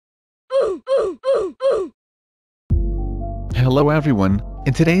Hello everyone,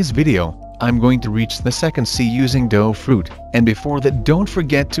 in today's video, I'm going to reach the second C using dough fruit, and before that don't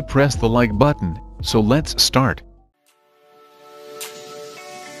forget to press the like button, so let's start.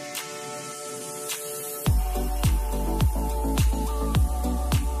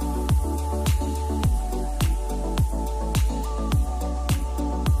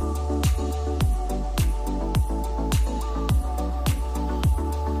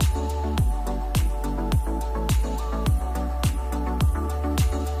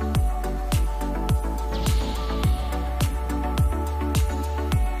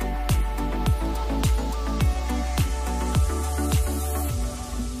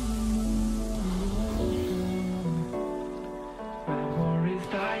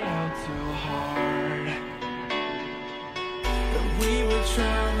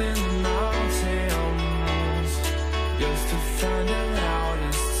 Traveling the mountains just to find the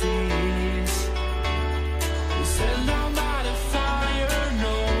loudest seas. We set down by the fire,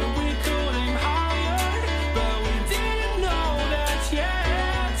 knowing we could aim higher, but we didn't know that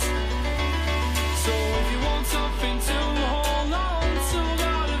yet. So if you want something to hold on to,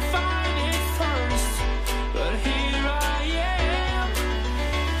 gotta find it first. But here I am,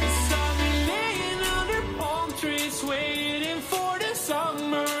 'cause I've been laying under palm trees waiting for the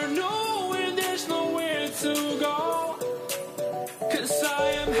summer, knowing there's nowhere to go. 'Cause I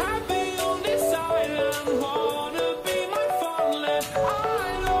am happy on this island, wanna be my farmland. I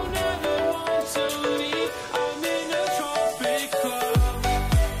don't ever want to leave, I'm in a tropic club.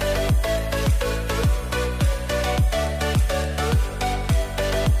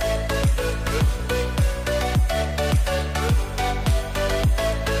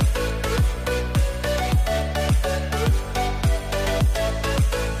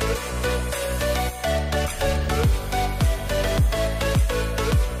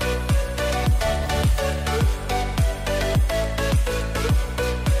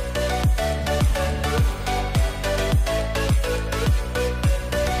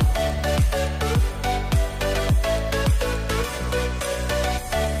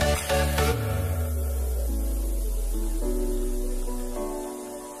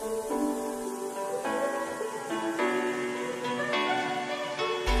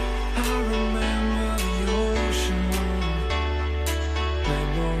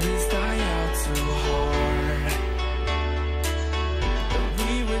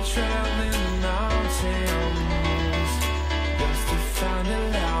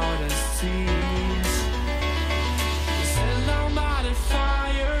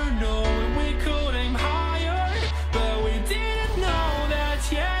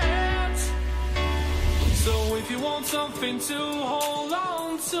 Something to hold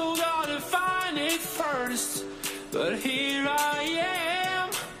on to, gotta find it first. But here I am,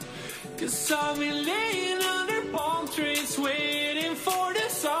 'cause I've been laying under palm trees waiting for the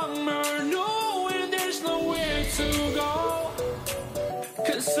summer, knowing there's nowhere to go.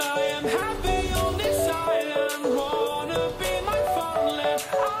 'Cause I am happy on this island, wanna be my farmland.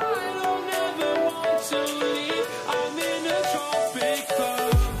 I don't ever want to leave, I'm in a tropic club.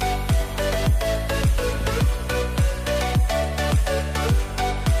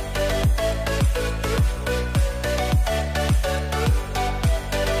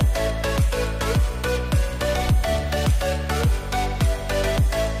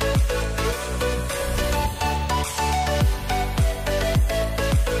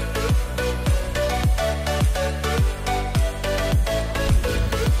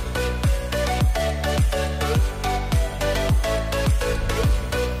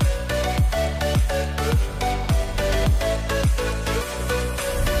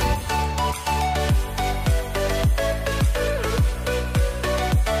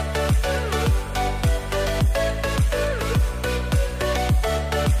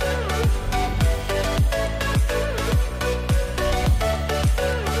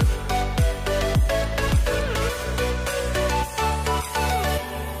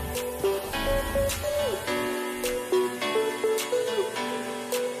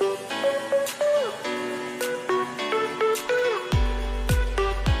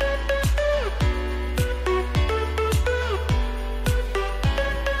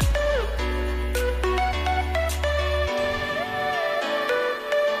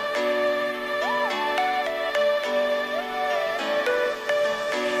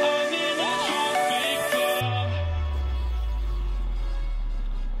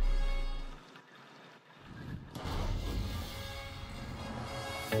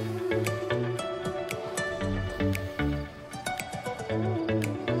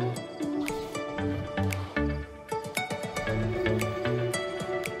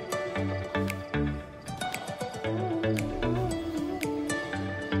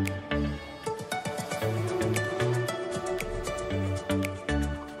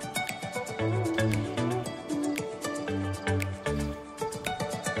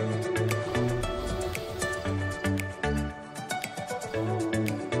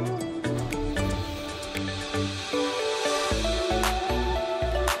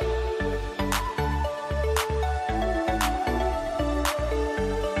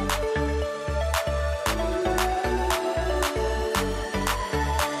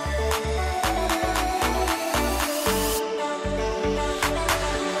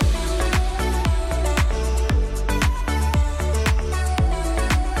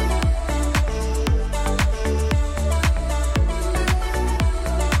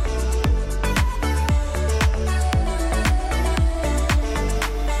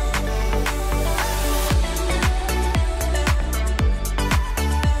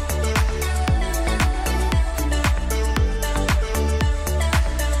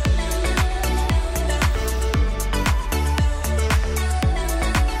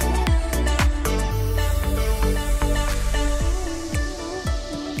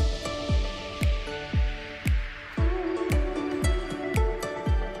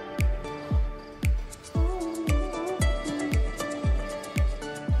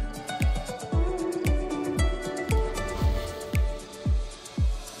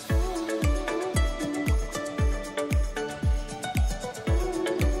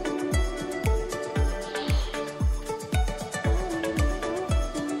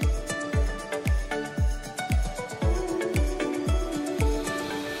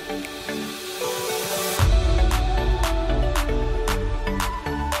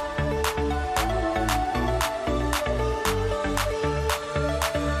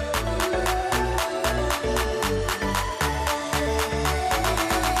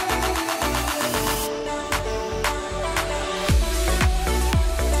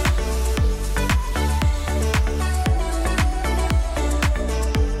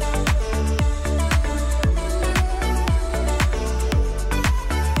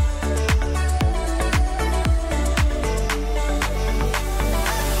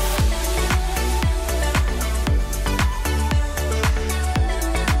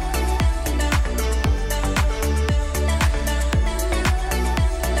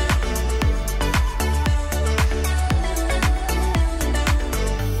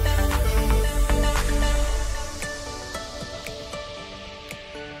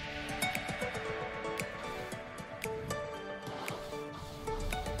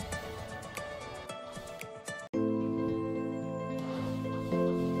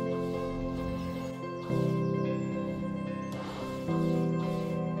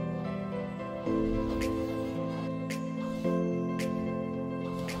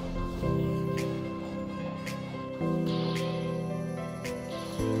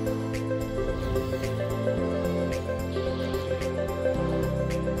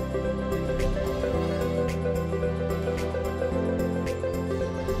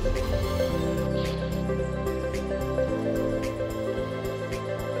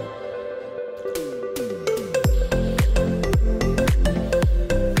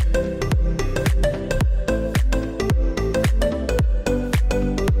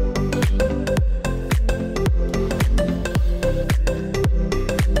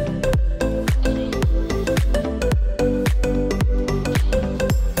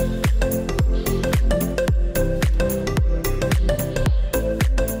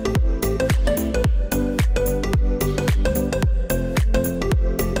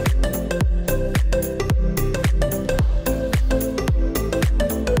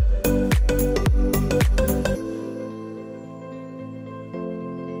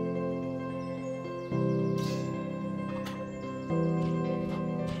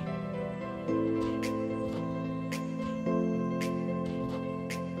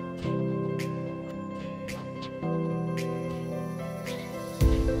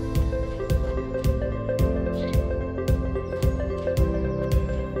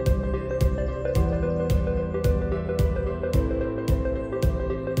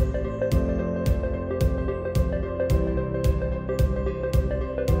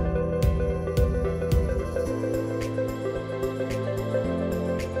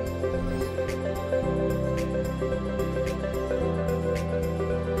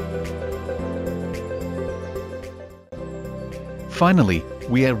 Finally,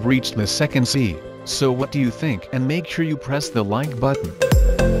 we have reached the second C. So what do you think? And make sure you press the like button.